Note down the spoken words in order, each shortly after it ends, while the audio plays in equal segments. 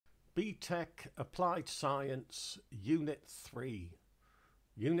BTEC Applied Science Unit 3.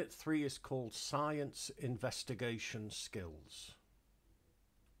 Unit 3 is called Science Investigation Skills.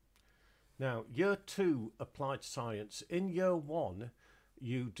 Now, Year 2 Applied Science. In Year 1,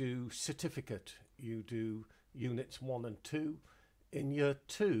 you do certificate. You do Units 1 and 2. In Year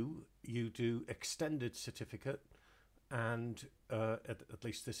 2, you do extended certificate. And at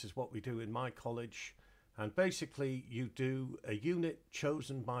least this is what we do in my college. And basically, you do a unit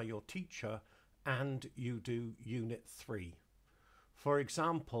chosen by your teacher and you do Unit 3. For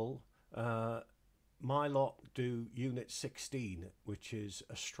example, my lot do Unit 16, which is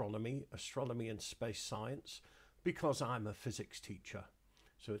astronomy and space science, because I'm a physics teacher.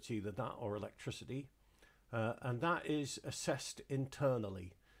 So it's either that or electricity. And that is assessed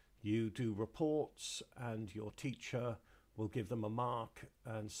internally. You do reports and your teacher will give them a mark,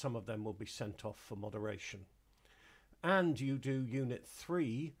 and some of them will be sent off for moderation. And you do Unit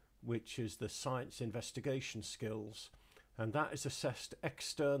 3, which is the science investigation skills, and that is assessed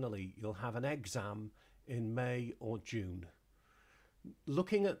externally. You'll have an exam in May or June.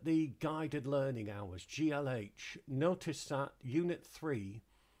 Looking at the guided learning hours, GLH, notice that Unit 3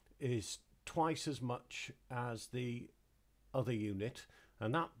 is twice as much as the other unit,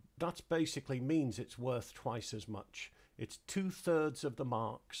 and that basically means it's worth twice as much. It's 2/3 of the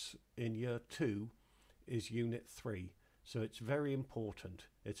marks in Year 2 is Unit 3. So it's very important.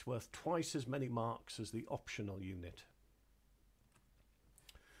 It's worth twice as many marks as the optional unit.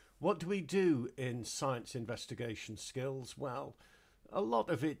 What do we do in science investigation skills? Well, a lot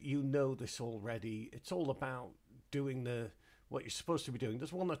of it, you know this already. It's all about doing what you're supposed to be doing.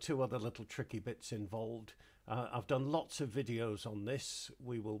 There's one or two other little tricky bits involved. I've done lots of videos on this.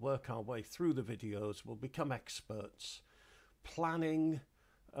 We will work our way through the videos. We'll become experts. Planning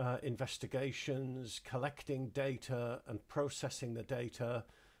investigations, collecting data and processing the data,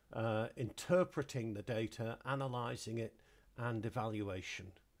 interpreting the data, analysing it, and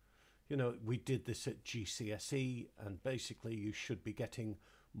evaluation. You know, we did this at GCSE, and basically you should be getting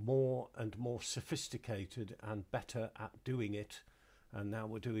more and more sophisticated and better at doing it, and now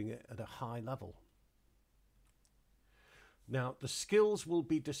we're doing it at a high level. Now, the skills will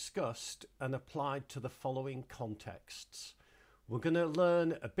be discussed and applied to the following contexts. We're going to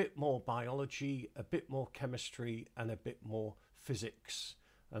learn a bit more biology, a bit more chemistry, and a bit more physics.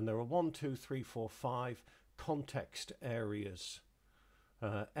 And there are 1, 2, 3, 4, 5 context areas.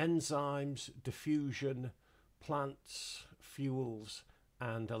 Enzymes, diffusion, plants, fuels,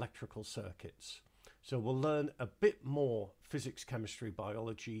 and electrical circuits. So we'll learn a bit more physics, chemistry,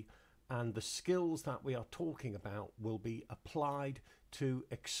 biology, and the skills that we are talking about will be applied to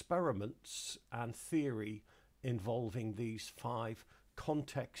experiments and theory involving these 5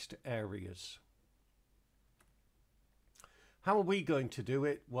 context areas. How are we going to do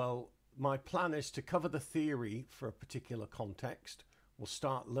it? Well, my plan is to cover the theory for a particular context. We'll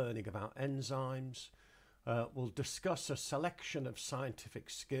start learning about enzymes. We'll discuss a selection of scientific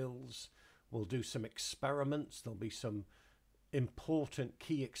skills. We'll do some experiments. There'll be some important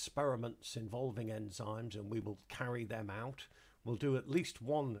key experiments involving enzymes, and we will carry them out. We'll do at least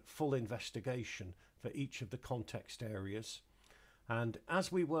one full investigation for each of the context areas. And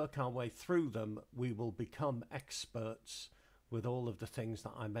as we work our way through them, we will become experts with all of the things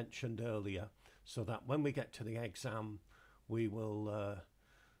that I mentioned earlier, so that when we get to the exam, we will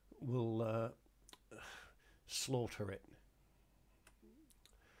slaughter it.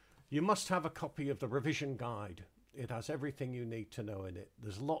 You must have a copy of the revision guide. It has everything you need to know in it.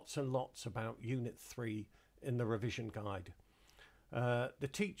 There's lots and lots about Unit 3 in the revision guide. The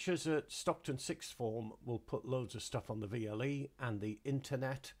teachers at Stockton Sixth Form will put loads of stuff on the VLE and the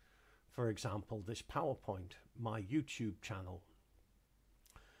internet. For example, this PowerPoint, my YouTube channel.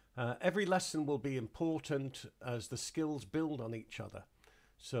 Every lesson will be important as the skills build on each other.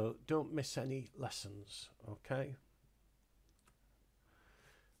 So don't miss any lessons, okay?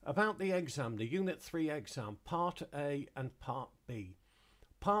 About the exam, the Unit 3 exam, Part A and Part B.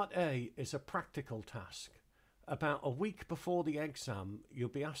 Part A is a practical task. About a week before the exam, you'll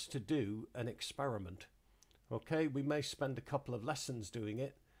be asked to do an experiment. Okay, we may spend a couple of lessons doing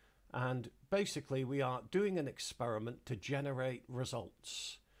it, and basically we are doing an experiment to generate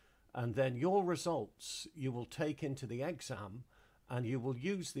results. And then your results you will take into the exam, and you will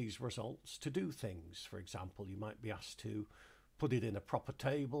use these results to do things. For example, you might be asked to put it in a proper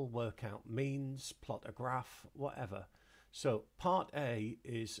table, work out means, plot a graph, whatever. So Part A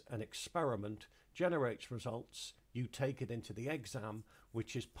is an experiment, generates results, you take it into the exam,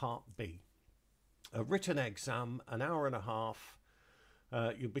 which is Part B. A written exam, an hour and a half.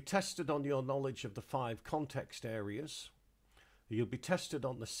 You'll be tested on your knowledge of the 5 context areas. You'll be tested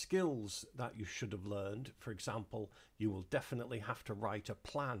on the skills that you should have learned. For example, you will definitely have to write a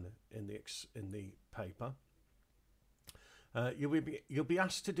plan in the paper. You'll be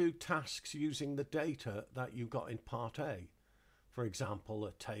asked to do tasks using the data that you got in Part A. For example,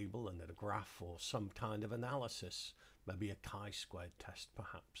 a table and a graph or some kind of analysis, maybe a chi-squared test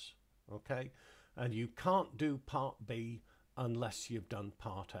perhaps. Okay, and you can't do Part B unless you've done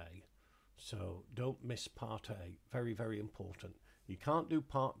Part A. So don't miss Part A. Very, very important. You can't do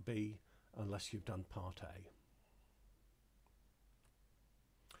Part B unless you've done Part A.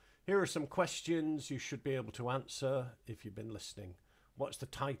 Here are some questions you should be able to answer if you've been listening. What's the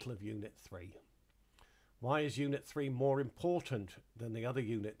title of Unit 3? Why is Unit 3 more important than the other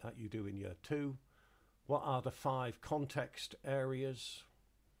unit that you do in Year 2? What are the 5 context areas?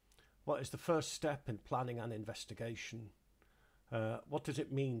 What is the first step in planning and investigation? What does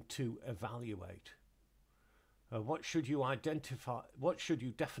it mean to evaluate? What should you identify? What should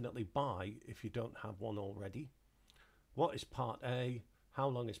you definitely buy if you don't have one already? What is Part A? How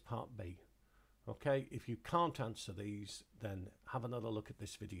long is Part B? Okay, if you can't answer these, then have another look at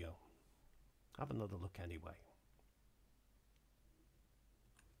this video. Have another look anyway.